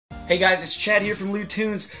Hey guys, it's Chad here from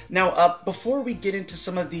Nicktoons. Now, before we get into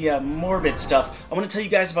some of the morbid stuff, I want to tell you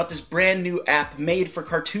guys about this brand new app made for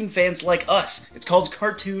cartoon fans like us. It's called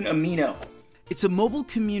Cartoon Amino. It's a mobile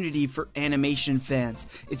community for animation fans.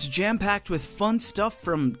 It's jam-packed with fun stuff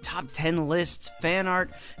from top 10 lists, fan art,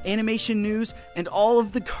 animation news, and all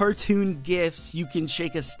of the cartoon GIFs you can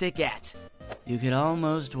shake a stick at. You could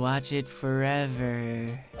almost watch it forever.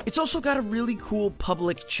 It's also got a really cool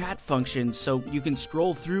public chat function, so you can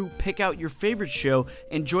scroll through, pick out your favorite show,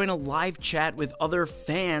 and join a live chat with other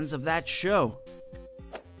fans of that show.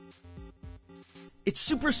 It's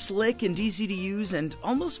super slick and easy to use and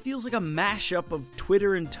almost feels like a mashup of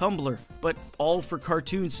Twitter and Tumblr, but all for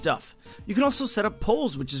cartoon stuff. You can also set up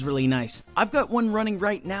polls, which is really nice. I've got one running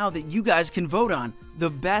right now that you guys can vote on. The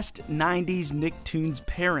best 90s Nicktoons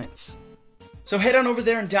parents. So head on over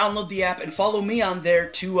there and download the app and follow me on there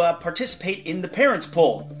to participate in the parents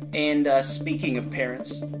poll. And speaking of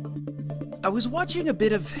parents, I was watching a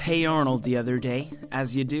bit of Hey Arnold the other day,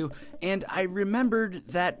 as you do, and I remembered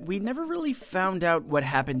that we never really found out what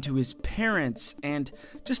happened to his parents and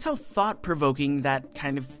just how thought-provoking that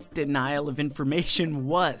kind of denial of information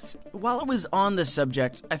was. While I was on the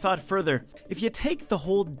subject, I thought further. If you take the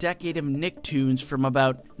whole decade of Nicktoons from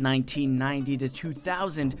about 1990 to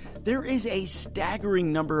 2000, there is a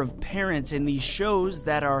staggering number of parents in these shows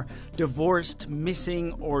that are divorced,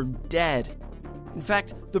 missing, or dead. In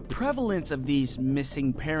fact, the prevalence of these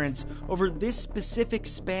missing parents over this specific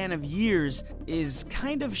span of years is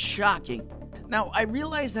kind of shocking. Now, I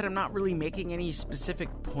realize that I'm not really making any specific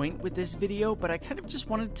point with this video, but I kind of just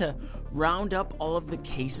wanted to round up all of the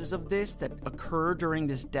cases of this that occur during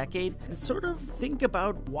this decade and sort of think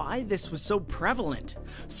about why this was so prevalent.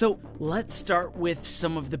 So let's start with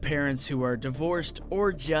some of the parents who are divorced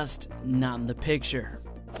or just not in the picture.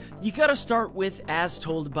 You gotta start with As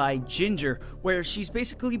Told by Ginger, where she's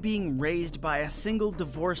basically being raised by a single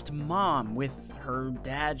divorced mom, with her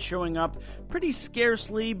dad showing up pretty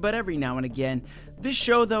scarcely, but every now and again. This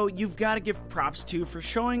show, though, you've gotta give props to for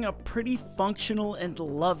showing a pretty functional and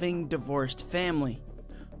loving divorced family.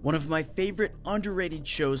 One of my favorite underrated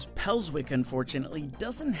shows, Pelswick, unfortunately,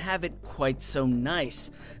 doesn't have it quite so nice.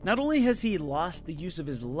 Not only has he lost the use of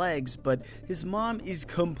his legs, but his mom is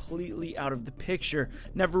completely out of the picture,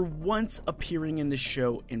 never once appearing in the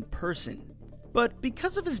show in person. But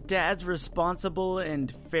because of his dad's responsible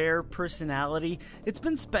and fair personality, it's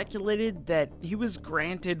been speculated that he was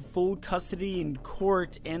granted full custody in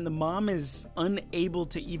court and the mom is unable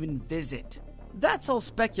to even visit. That's all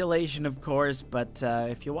speculation, of course, but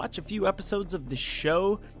if you watch a few episodes of the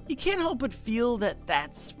show, you can't help but feel that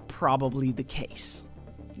that's probably the case.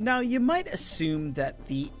 Now, you might assume that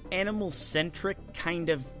the animal-centric kind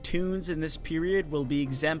of tunes in this period will be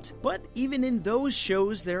exempt, but even in those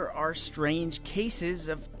shows, there are strange cases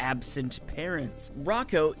of absent parents.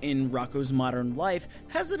 Rocco, in Rocco's Modern Life,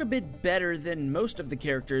 has it a bit better than most of the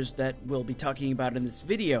characters that we'll be talking about in this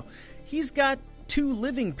video. He's got 2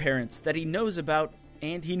 living parents that he knows about,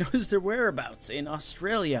 and he knows their whereabouts in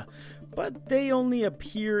Australia, but they only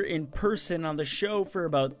appear in person on the show for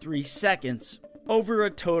about 3 seconds, over a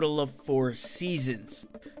total of 4 seasons.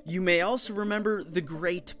 You may also remember The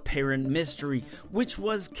Great Parent Mystery, which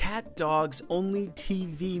was Cat Dog's only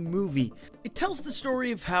TV movie. It tells the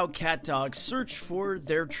story of how cat dogs search for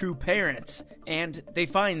their true parents, and they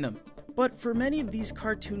find them. But for many of these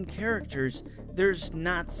cartoon characters, there's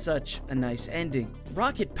not such a nice ending.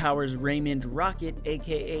 Rocket Power's Raymond Rocket,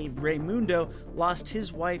 aka Raymundo, lost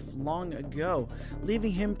his wife long ago,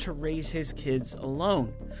 leaving him to raise his kids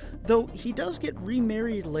alone. Though he does get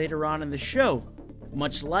remarried later on in the show,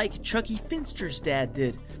 much like Chucky Finster's dad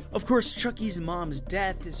did. Of course, Chucky's mom's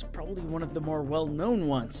death is probably one of the more well-known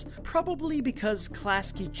ones, probably because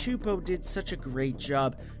Klasky Chupo did such a great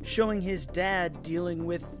job showing his dad dealing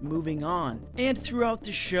with moving on, and throughout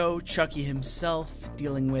the show, Chucky himself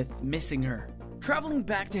dealing with missing her. Traveling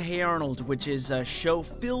back to Hey Arnold, which is a show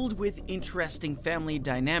filled with interesting family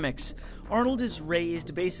dynamics, Arnold is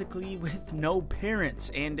raised basically with no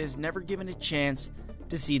parents and is never given a chance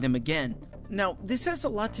to see them again. Now, this has a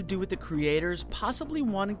lot to do with the creators possibly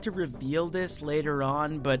wanting to reveal this later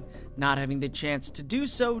on, but not having the chance to do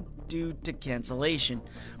so due to cancellation.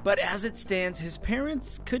 But as it stands, his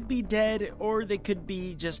parents could be dead, or they could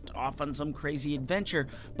be just off on some crazy adventure,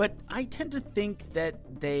 but I tend to think that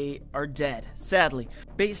they are dead, sadly.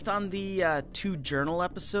 Based on the 2 journal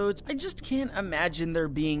episodes, I just can't imagine there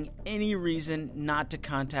being any reason not to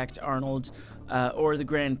contact Arnold or the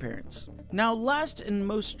grandparents. Now, last and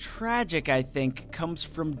most tragic, I think, comes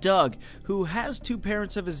from Doug, who has 2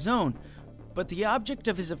 parents of his own, but the object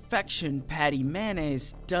of his affection, Patty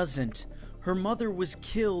Mayonnaise, doesn't. Her mother was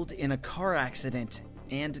killed in a car accident,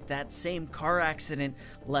 and that same car accident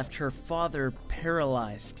left her father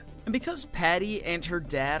paralyzed. And because Patty and her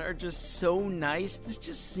dad are just so nice, this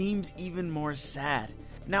just seems even more sad.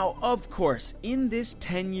 Now, of course, in this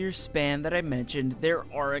 10-year span that I mentioned, there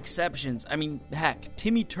are exceptions. I mean, heck,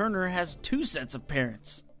 Timmy Turner has 2 sets of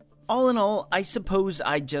parents. All in all, I suppose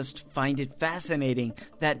I just find it fascinating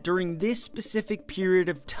that during this specific period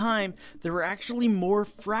of time, there were actually more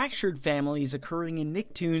fractured families occurring in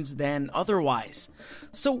Nicktoons than otherwise.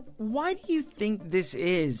 So why do you think this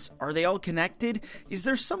is? Are they all connected? Is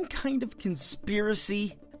there some kind of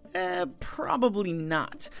conspiracy? Probably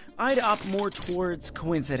not. I'd opt more towards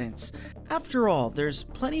coincidence. After all, there's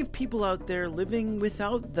plenty of people out there living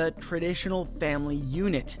without the traditional family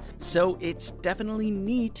unit, so it's definitely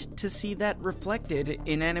neat to see that reflected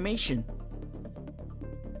in animation.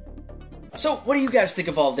 So, what do you guys think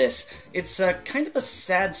of all this? It's kind of a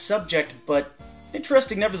sad subject, but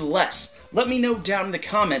interesting nevertheless. Let me know down in the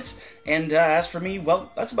comments, and as for me,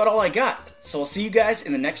 well, that's about all I got. So I'll see you guys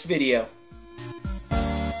in the next video.